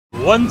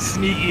One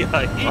sneaky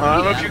height. I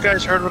don't know if you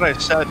guys heard what I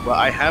said, but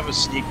I have a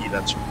sneaky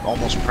that's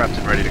almost prepped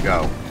and ready to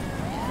go.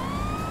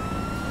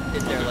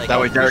 Is there like? That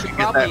way Derek we can should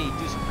get probably that.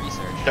 do some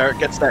research. Derek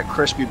gets that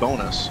crispy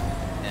bonus.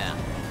 Yeah.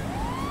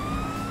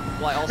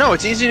 Well, I also No,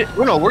 it's easy.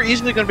 No, we're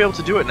easily going to be able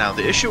to do it now.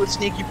 The issue with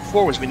sneaky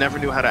before was we never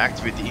knew how to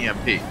activate the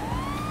EMP. Is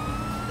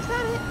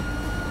that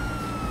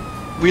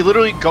it? We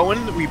literally go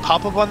in, we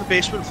pop up on the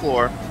basement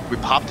floor, we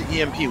pop the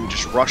EMP, we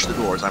just rush the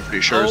doors. I'm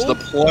pretty sure is the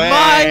plan.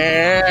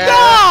 My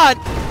God!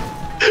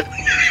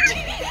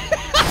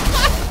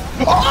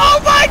 Oh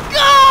my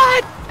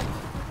God!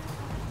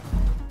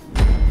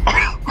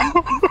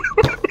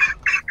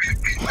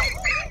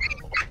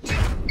 You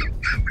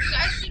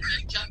guys should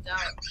just jumped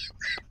out.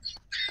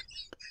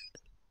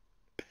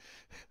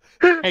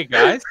 Hey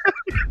guys.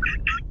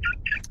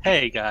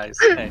 Hey guys.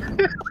 Hey.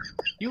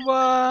 You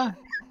what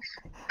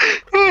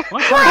the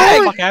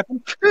fuck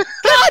happened?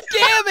 God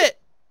damn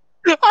it!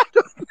 I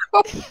don't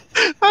know.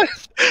 I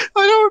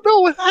don't know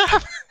what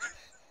happened.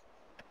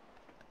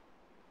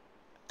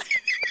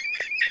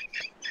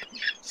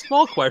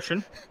 Small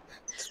question.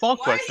 Small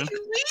question. Why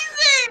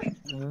are you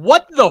leaving?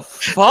 What the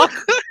fuck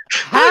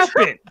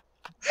happened?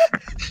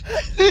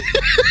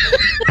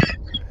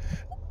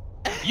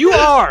 You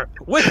are,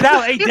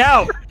 without a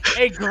doubt,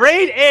 a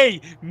grade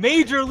A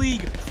major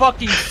league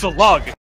fucking slug.